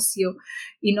negocio,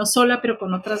 y no sola, pero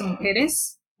con otras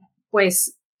mujeres,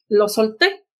 pues lo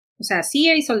solté. O sea,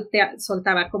 hacía y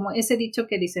soltaba, como ese dicho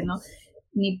que dice, ¿no?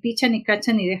 Ni picha, ni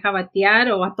cacha, ni deja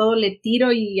batear, o a todo le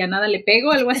tiro y a nada le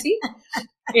pego, algo así.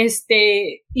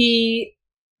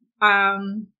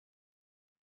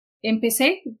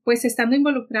 Empecé, pues, estando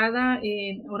involucrada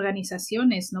en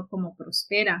organizaciones, ¿no? Como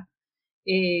Prospera.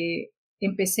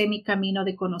 Empecé mi camino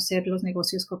de conocer los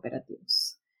negocios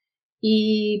cooperativos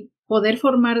y poder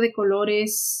formar de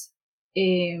colores,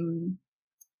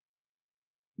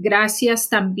 gracias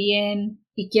también,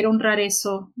 y quiero honrar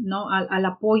eso, ¿no? Al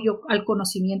apoyo, al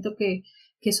conocimiento que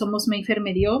Somos Mayfair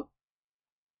me dio.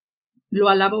 Lo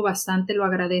alabo bastante, lo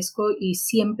agradezco y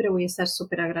siempre voy a estar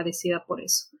súper agradecida por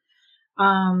eso.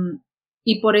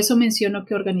 Y por eso menciono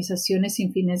que organizaciones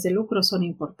sin fines de lucro son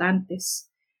importantes.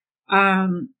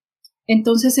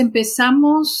 Entonces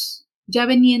empezamos ya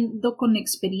veniendo con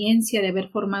experiencia de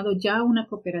haber formado ya una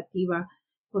cooperativa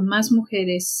con más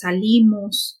mujeres,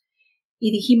 salimos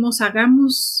y dijimos,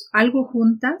 hagamos algo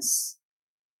juntas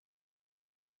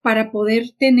para poder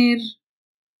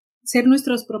ser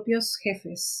nuestros propios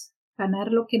jefes,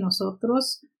 ganar lo que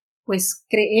nosotros pues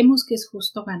creemos que es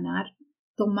justo ganar,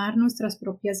 tomar nuestras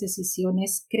propias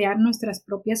decisiones, crear nuestras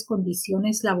propias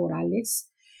condiciones laborales,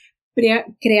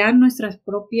 crear nuestras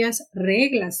propias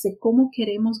reglas de cómo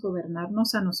queremos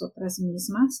gobernarnos a nosotras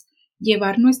mismas,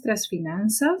 llevar nuestras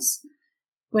finanzas.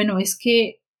 Bueno, es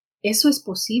que eso es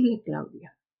posible,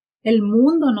 Claudia. El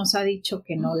mundo nos ha dicho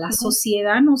que no, la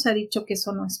sociedad nos ha dicho que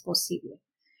eso no es posible.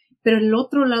 Pero el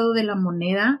otro lado de la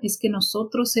moneda es que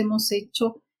nosotros hemos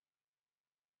hecho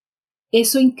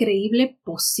eso increíble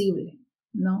posible,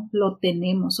 ¿no? Lo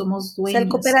tenemos, somos dueños. O sea, el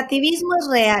cooperativismo es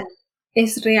real.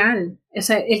 Es real. O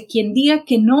sea, el quien diga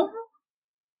que no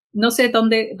sé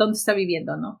dónde está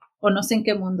viviendo, ¿no? O no sé en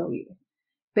qué mundo vive.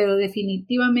 Pero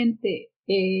definitivamente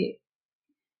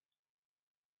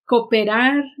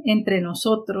cooperar entre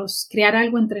nosotros, crear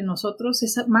algo entre nosotros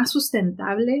es más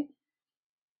sustentable,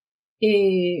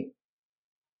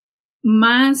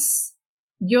 más,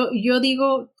 yo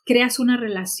digo, creas una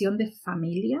relación de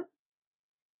familia,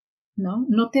 ¿no?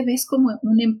 No te ves como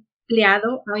un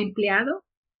empleado o empleado,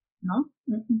 ¿no?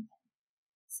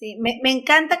 Sí, me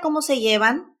encanta cómo se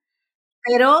llevan,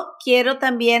 pero quisiera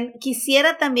también,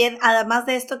 además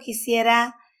de esto,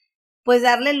 pues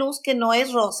darle luz que no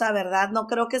es rosa, ¿verdad? No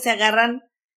creo que se agarran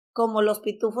como los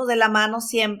pitufos de la mano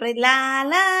siempre, la.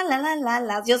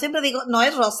 Yo siempre digo, no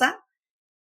es rosa.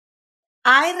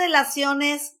 Hay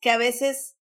relaciones que a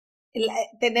veces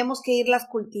tenemos que irlas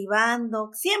cultivando,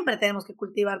 siempre tenemos que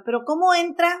cultivar, pero ¿cómo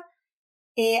entra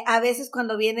a veces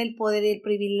cuando viene el poder y el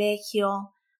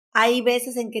privilegio? Hay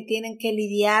veces en que tienen que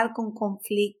lidiar con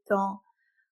conflicto.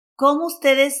 ¿Cómo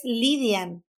ustedes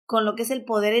lidian con lo que es el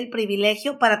poder y el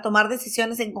privilegio para tomar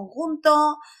decisiones en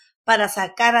conjunto, para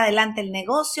sacar adelante el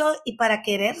negocio y para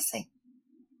quererse?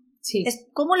 Sí.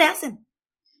 ¿Cómo le hacen?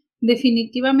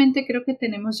 Definitivamente creo que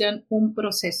tenemos ya un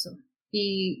proceso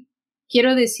y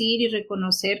quiero decir y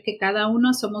reconocer que cada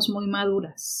una somos muy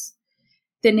maduras.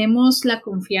 Tenemos la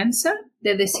confianza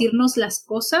de decirnos las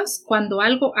cosas cuando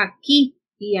algo aquí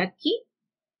y aquí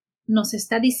nos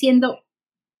está diciendo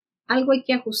algo hay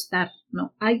que ajustar,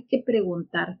 ¿no? Hay que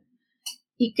preguntar.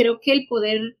 Y creo que el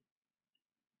poder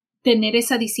tener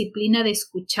esa disciplina de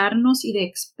escucharnos y de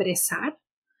expresar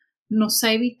nos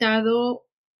ha evitado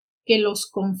que los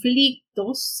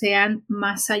conflictos sean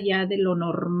más allá de lo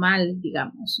normal,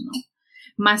 digamos, ¿no?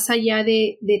 Más allá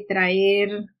de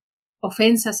traer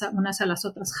ofensas unas a las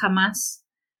otras, jamás.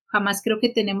 Jamás. Creo que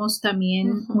tenemos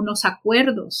también unos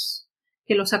acuerdos,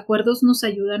 que los acuerdos nos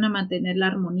ayudan a mantener la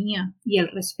armonía y el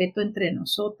respeto entre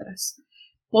nosotras.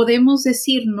 Podemos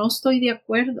decir, no estoy de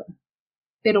acuerdo,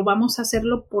 pero vamos a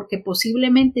hacerlo porque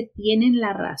posiblemente tienen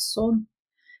la razón,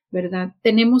 ¿verdad?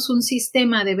 Tenemos un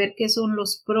sistema de ver qué son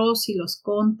los pros y los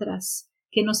contras,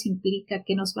 qué nos implica,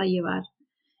 qué nos va a llevar.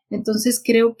 Entonces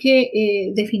creo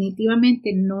que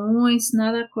definitivamente no es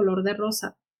nada color de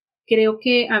rosa. Creo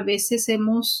que a veces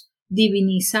hemos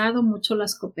divinizado mucho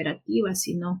las cooperativas,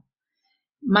 sino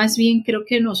más bien creo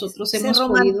que nosotros hemos Se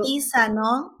romantiza,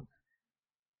 ¿no?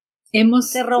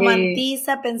 Se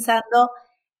romantiza pensando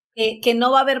que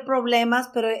no va a haber problemas,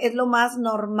 pero es lo más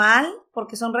normal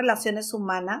porque son relaciones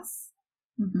humanas.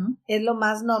 Es lo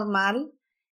más normal.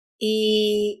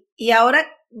 Y ahora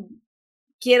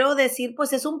quiero decir,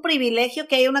 pues es un privilegio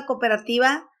que haya una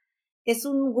cooperativa. Es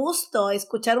un gusto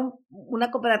escuchar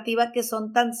una cooperativa que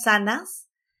son tan sanas,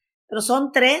 pero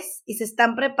son 3 y se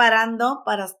están preparando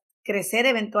para crecer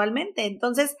eventualmente.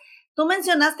 Entonces, tú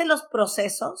mencionaste los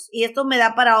procesos y esto me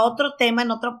da para otro tema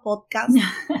en otro podcast.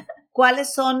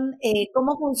 ¿Cuáles son,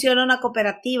 cómo funciona una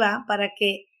cooperativa para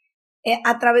que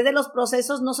a través de los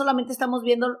procesos no solamente estamos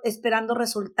esperando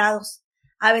resultados?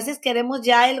 A veces queremos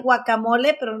ya el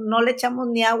guacamole, pero no le echamos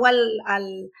ni agua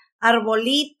al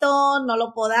arbolito, no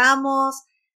lo podamos.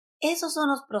 Esos son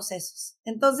los procesos.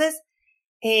 Entonces,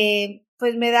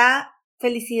 pues me da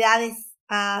felicidades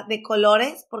de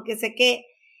Colores, porque sé que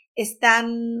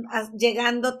están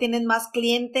llegando, tienen más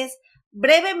clientes.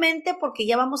 Brevemente, porque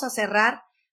ya vamos a cerrar,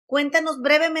 cuéntanos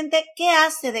brevemente qué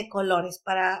hace de Colores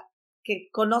para que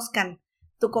conozcan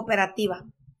tu cooperativa.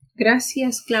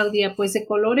 Gracias, Claudia. Pues de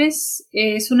Colores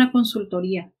es una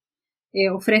consultoría.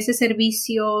 Ofrece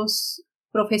servicios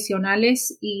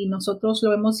profesionales y nosotros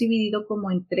lo hemos dividido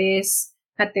como en 3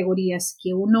 categorías,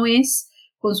 que uno es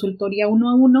consultoría 1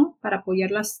 a 1 para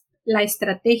apoyar la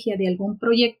estrategia de algún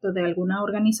proyecto de alguna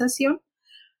organización.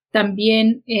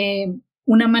 También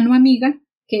una mano amiga,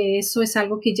 que eso es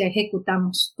algo que ya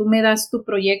ejecutamos. Tú me das tu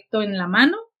proyecto en la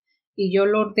mano y yo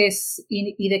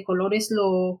y de Colores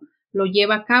lo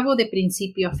lleva a cabo de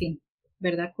principio a fin,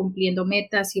 ¿verdad? Cumpliendo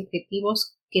metas y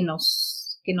objetivos que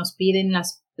nos piden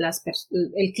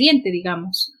el cliente,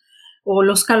 digamos, o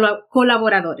los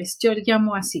colaboradores. Yo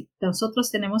llamo así. Nosotros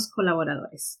tenemos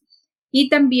colaboradores. Y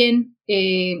también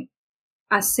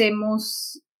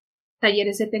hacemos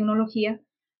talleres de tecnología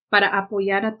para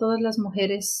apoyar a todas las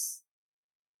mujeres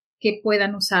que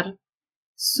puedan usar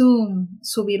Zoom,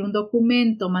 subir un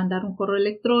documento, mandar un correo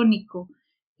electrónico.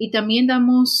 Y también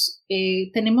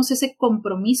tenemos ese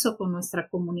compromiso con nuestra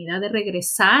comunidad de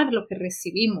regresar lo que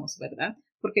recibimos, ¿verdad?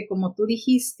 Porque como tú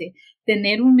dijiste,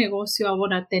 tener un negocio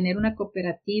ahora, tener una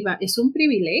cooperativa, es un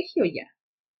privilegio ya.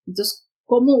 Entonces,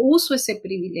 ¿cómo uso ese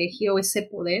privilegio, ese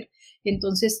poder?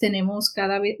 Entonces tenemos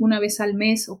una vez al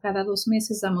mes o cada 2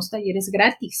 meses damos talleres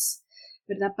gratis,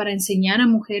 ¿verdad? Para enseñar a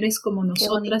mujeres como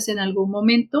nosotras en algún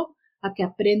momento a que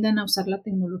aprendan a usar la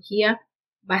tecnología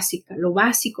básica, lo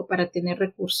básico para tener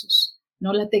recursos.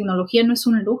 No, la tecnología no es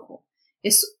un lujo,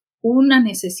 es una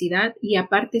necesidad y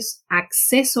aparte es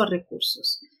acceso a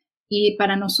recursos. Y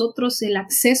para nosotros el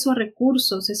acceso a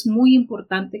recursos es muy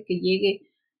importante que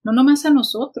llegue no nomás a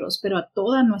nosotros, pero a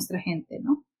toda nuestra gente,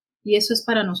 ¿no? Y eso es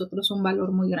para nosotros un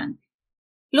valor muy grande.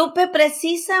 Lupe,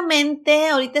 precisamente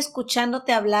ahorita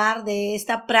escuchándote hablar de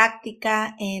esta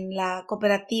práctica en la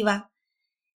cooperativa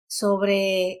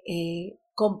sobre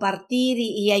compartir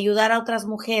y ayudar a otras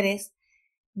mujeres,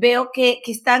 veo que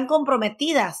están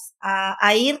comprometidas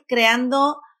a ir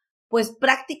creando pues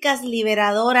prácticas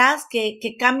liberadoras que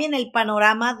cambien el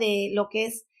panorama de lo que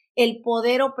es el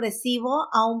poder opresivo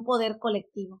a un poder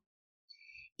colectivo.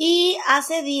 Y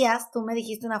hace días tú me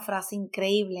dijiste una frase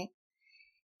increíble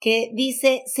que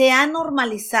dice: se ha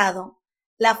normalizado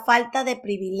la falta de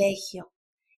privilegio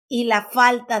y la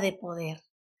falta de poder.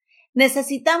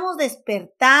 Necesitamos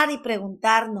despertar y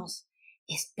preguntarnos,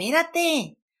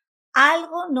 espérate,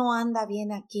 algo no anda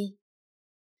bien aquí.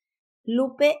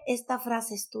 Lupe, esta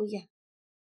frase es tuya.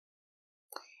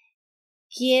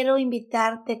 Quiero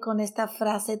invitarte con esta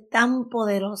frase tan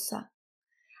poderosa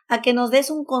a que nos des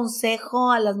un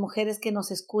consejo a las mujeres que nos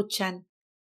escuchan.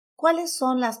 ¿Cuáles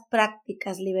son las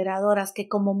prácticas liberadoras que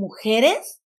como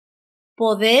mujeres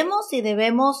podemos y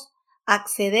debemos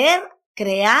acceder,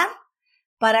 crear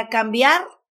para cambiar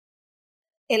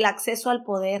el acceso al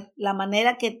poder, la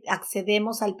manera que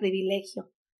accedemos al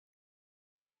privilegio?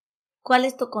 ¿Cuál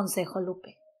es tu consejo,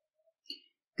 Lupe?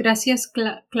 Gracias,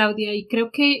 Claudia. Y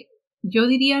creo que yo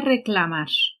diría reclamar.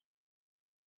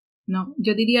 No,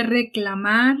 yo diría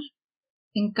reclamar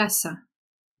en casa,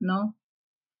 ¿no?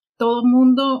 Todo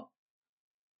mundo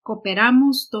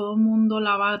cooperamos, todo mundo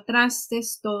lava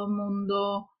trastes, todo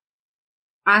mundo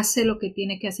hace lo que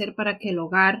tiene que hacer para que el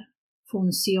hogar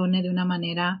funcione de una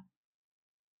manera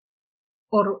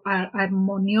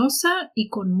armoniosa y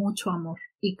con mucho amor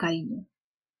y cariño.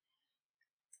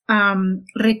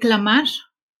 Reclamar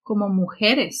como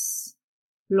mujeres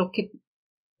lo que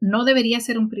no debería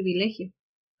ser un privilegio,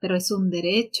 pero es un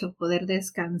derecho, poder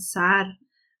descansar,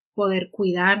 poder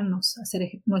cuidarnos,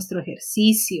 hacer nuestro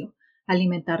ejercicio,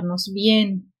 alimentarnos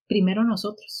bien, primero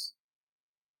nosotros.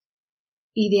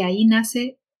 Y de ahí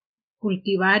nace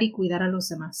cultivar y cuidar a los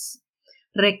demás.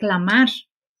 Reclamar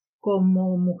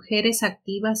como mujeres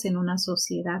activas en una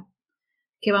sociedad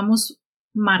que vamos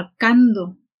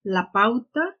marcando la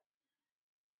pauta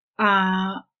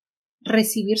a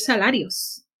recibir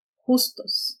salarios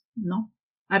justos, ¿no?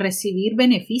 A recibir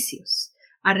beneficios,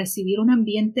 a recibir un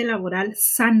ambiente laboral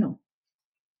sano.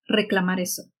 Reclamar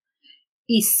eso.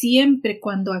 Y siempre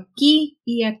cuando aquí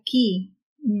y aquí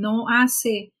no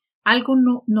hace algo,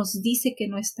 no, nos dice que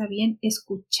no está bien,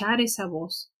 escuchar esa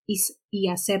voz y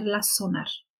hacerla sonar.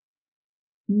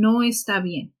 No está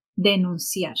bien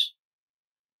denunciar,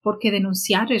 porque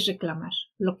denunciar es reclamar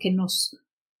lo que nos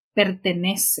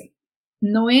pertenece.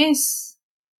 No es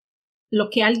lo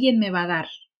que alguien me va a dar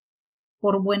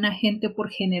por buena gente, por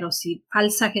generosidad,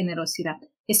 falsa generosidad.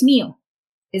 Es mío,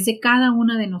 es de cada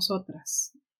una de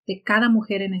nosotras, de cada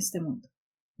mujer en este mundo.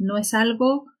 No es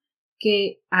algo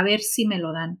que a ver si me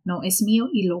lo dan. No, es mío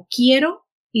y lo quiero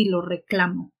y lo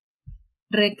reclamo.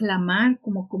 Reclamar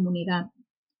como comunidad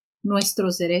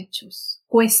nuestros derechos,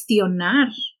 cuestionar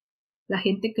la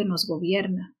gente que nos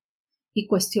gobierna y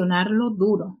cuestionarlo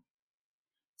duro,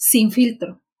 sin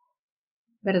filtro,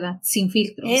 ¿verdad? Sin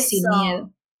filtro, sin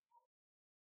miedo.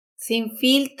 Sin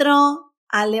filtro,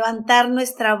 a levantar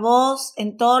nuestra voz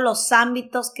en todos los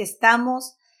ámbitos que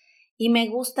estamos. Y me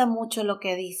gusta mucho lo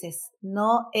que dices.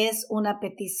 No es una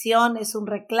petición, es un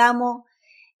reclamo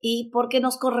y porque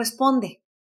nos corresponde.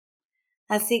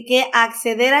 Así que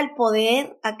acceder al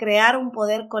poder, a crear un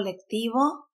poder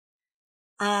colectivo,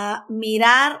 a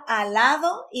mirar al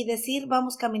lado y decir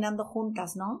vamos caminando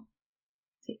juntas, ¿no?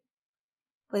 Sí.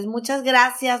 Pues muchas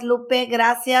gracias, Lupe,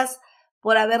 gracias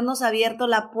por habernos abierto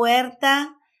la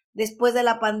puerta. Después de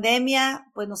la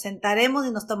pandemia, pues nos sentaremos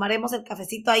y nos tomaremos el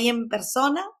cafecito ahí en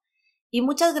persona. Y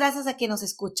muchas gracias a quienes nos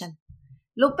escuchan.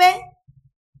 Lupe,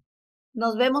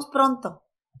 nos vemos pronto.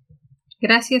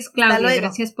 Gracias, Claudia.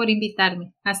 Gracias por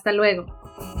invitarme. Hasta luego.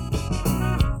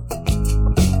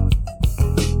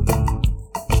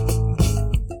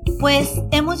 Pues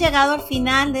hemos llegado al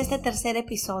final de este tercer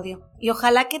episodio. Y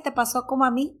ojalá que te pasó como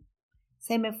a mí.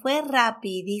 Se me fue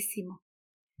rapidísimo.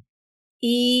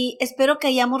 Y espero que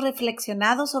hayamos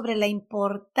reflexionado sobre la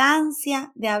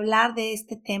importancia de hablar de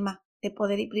este tema de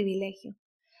poder y privilegio,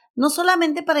 no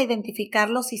solamente para identificar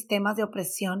los sistemas de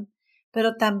opresión,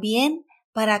 pero también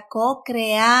para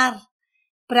co-crear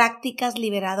prácticas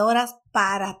liberadoras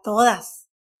para todas.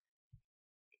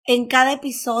 En cada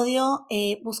episodio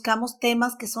buscamos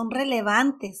temas que son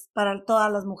relevantes para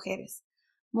todas las mujeres,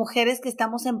 mujeres que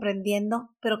estamos emprendiendo,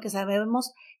 pero que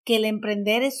sabemos que el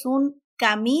emprender es un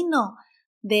camino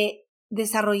de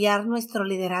desarrollar nuestro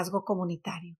liderazgo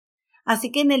comunitario.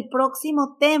 Así que en el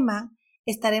próximo tema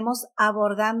estaremos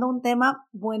abordando un tema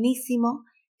buenísimo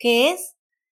que es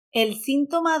el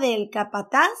síntoma del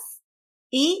capataz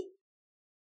y,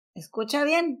 escucha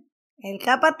bien, el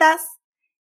capataz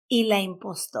y la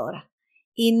impostora.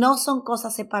 Y no son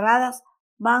cosas separadas,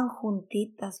 van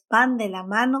juntitas, van de la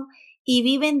mano y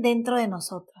viven dentro de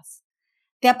nosotras.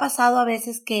 ¿Te ha pasado a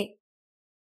veces que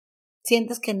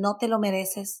sientes que no te lo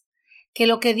mereces? Que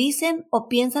lo que dicen o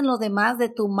piensan los demás de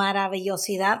tu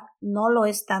maravillosidad no lo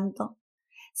es tanto.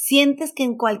 Sientes que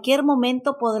en cualquier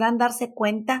momento podrán darse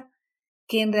cuenta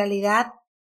que en realidad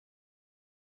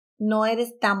no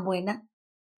eres tan buena.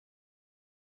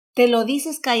 Te lo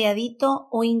dices calladito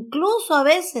o incluso a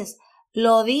veces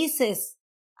lo dices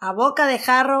a boca de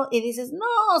jarro y dices,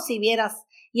 no, si vieras,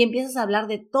 y empiezas a hablar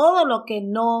de todo lo que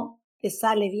no te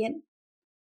sale bien.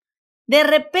 De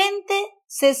repente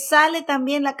se sale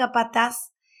también la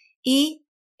capataz y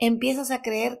empiezas a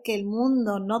creer que el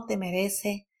mundo no te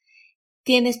merece,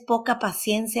 tienes poca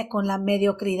paciencia con la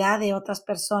mediocridad de otras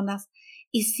personas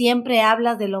y siempre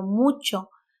hablas de lo mucho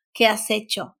que has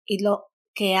hecho y lo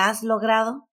que has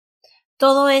logrado.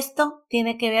 Todo esto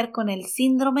tiene que ver con el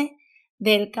síndrome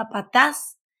del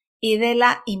capataz y de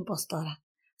la impostora.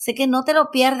 Así que no te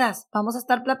lo pierdas, vamos a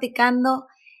estar platicando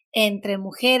entre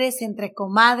mujeres, entre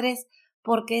comadres,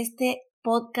 porque este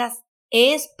podcast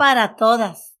es para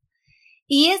todas.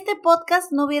 Y este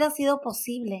podcast no hubiera sido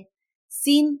posible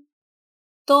sin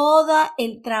todo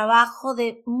el trabajo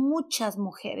de muchas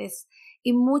mujeres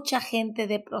y mucha gente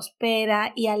de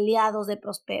Prospera y aliados de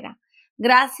Prospera.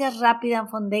 Gracias Rapid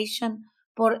Foundation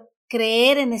por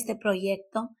creer en este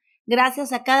proyecto.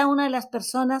 Gracias a cada una de las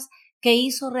personas que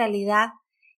hizo realidad.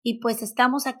 Y pues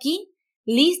estamos aquí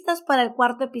listas para el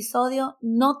cuarto episodio.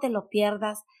 No te lo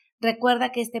pierdas.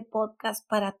 Recuerda que este podcast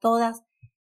para todas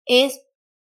es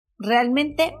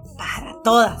realmente para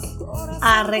todas.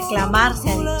 A reclamar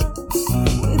se ha dicho.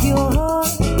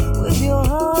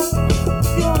 amor.